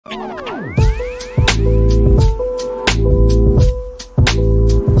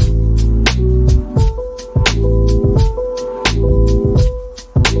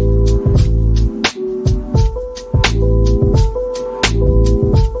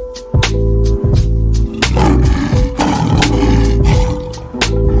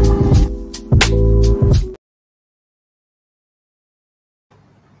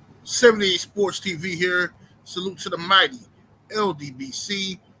78 Sports TV here. Salute to the mighty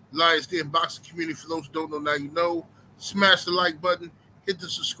ldbc, Lions Den boxing community. For those who don't know, now you know. Smash the like button, hit the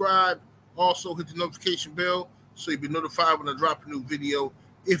subscribe, also hit the notification bell so you'll be notified when I drop a new video.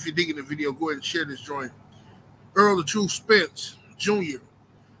 If you're digging the video, go ahead and share this joint. Errol Spence Jr.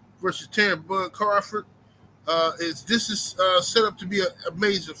 versus Terence Crawford. This is set up to be an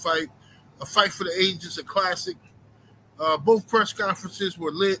amazing fight, a fight for the ages, a classic. Both press conferences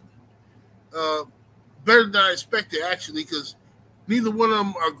were lit. Better than I expected, actually, because neither one of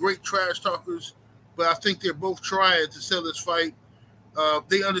them are great trash talkers, but I think they're both trying to sell this fight.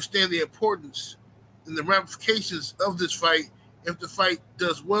 They understand the importance and the ramifications of this fight if the fight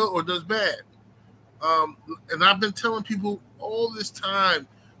does well or does bad. And I've been telling people all this time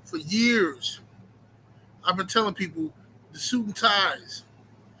for years. I've been telling people the suit and ties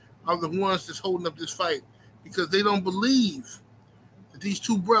are the ones that's holding up this fight because they don't believe that these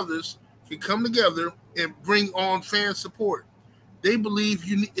two brothers can come together and bring on fan support. They believe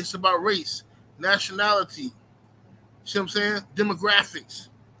it's about race, nationality, you see what I'm saying? Demographics.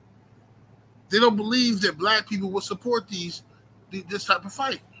 They don't believe that black people will support this type of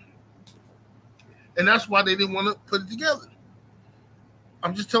fight. And that's why they didn't want to put it together.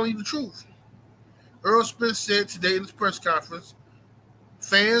 I'm just telling you the truth. Errol Spence said today in his press conference,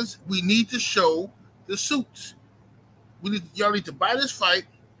 fans, we need to show the suits. Y'all need to buy this fight,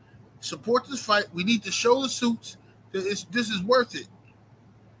 support this fight. We need to show the suits that this is worth it.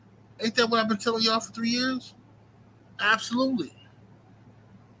 Ain't that what I've been telling y'all for 3 years? Absolutely.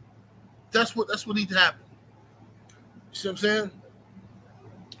 That's what needs to happen. You see what I'm saying?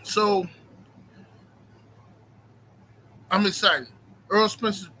 So I'm excited. Errol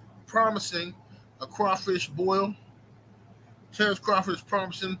Spence is promising a crawfish boil. Terence Crawford is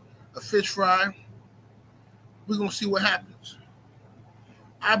promising a fish fry. We're going to see what happens.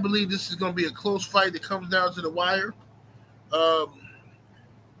 I believe this is going to be a close fight that comes down to the wire.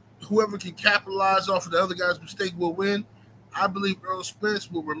 Whoever can capitalize off of the other guy's mistake will win. I believe Errol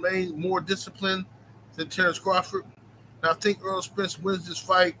Spence will remain more disciplined than Terence Crawford. And I think Errol Spence wins this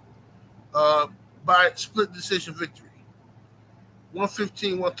fight by split decision victory.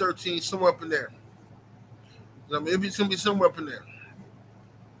 115, 113, somewhere up in there. I mean, it's going to be somewhere up in there.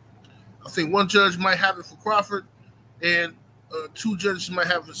 I think one judge might have it for Crawford and two judges might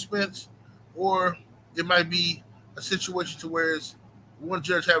have it for Spence, or it might be a situation to where it's one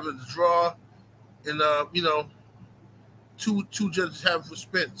judge having the draw and, two judges have it for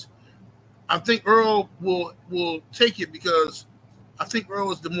Spence. I think Errol will take it because I think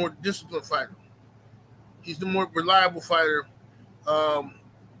Errol is the more disciplined fighter. He's the more reliable fighter.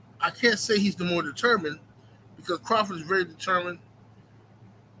 I can't say he's the more determined because Crawford is very determined,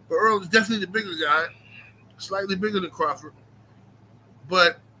 but Errol is definitely the bigger guy, slightly bigger than Crawford.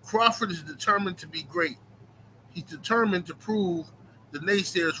 But Crawford is determined to be great. He's determined to prove the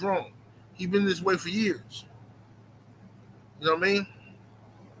naysayers wrong. He's been this way for years. You know what I mean?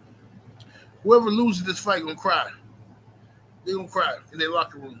 Whoever loses this fight gonna cry. They're gonna cry in their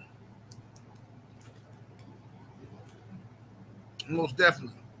locker room. Most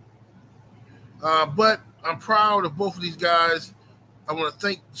definitely. But I'm proud of both of these guys. I want to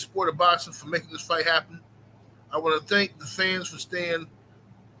thank the sport of boxing for making this fight happen. I want to thank the fans for staying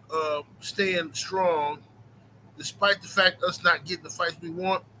strong, despite the fact us not getting the fights we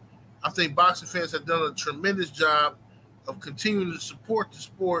want. I think boxing fans have done a tremendous job of continuing to support the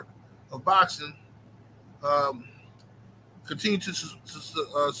sport of boxing, continue to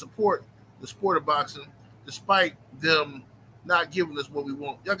support the sport of boxing, despite them not giving us what we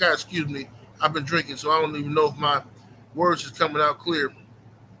want. Y'all gotta excuse me. I've been drinking, so I don't even know if my words is coming out clear.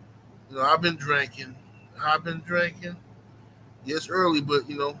 You know, I've been drinking. Yes, early, but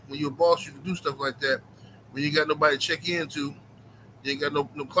when you're a boss, you can do stuff like that. When you got nobody to check into, you ain't got no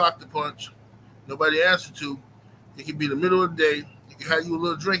clock to punch, nobody to answer to. It can be the middle of the day. You can have you a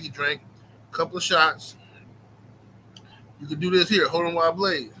little drinky drink, a couple of shots. You can do this here. Hold on while I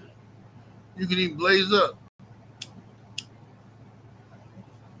blaze. You can even blaze up.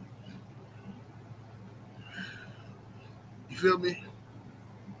 You feel me?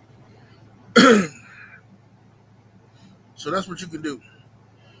 So that's what you can do.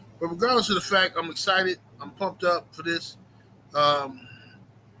 But regardless of the fact, I'm excited. I'm pumped up for this. I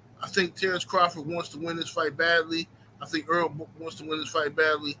think Terence Crawford wants to win this fight badly. I think Errol wants to win this fight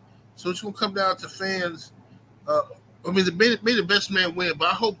badly. So it's going to come down to fans. May the best man win, but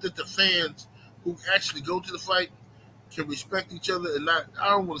I hope that the fans who actually go to the fight can respect each other and not. I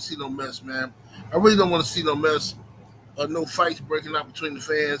don't want to see no mess, man. I really don't want to see no mess. No fights breaking out between the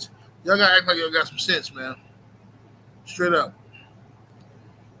fans. Y'all got to act like y'all got some sense, man. Straight up.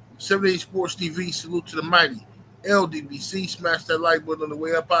 78 Sports TV, salute to the mighty. LDBC, smash that like button on the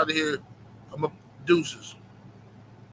way up out of here. I'm a deuces.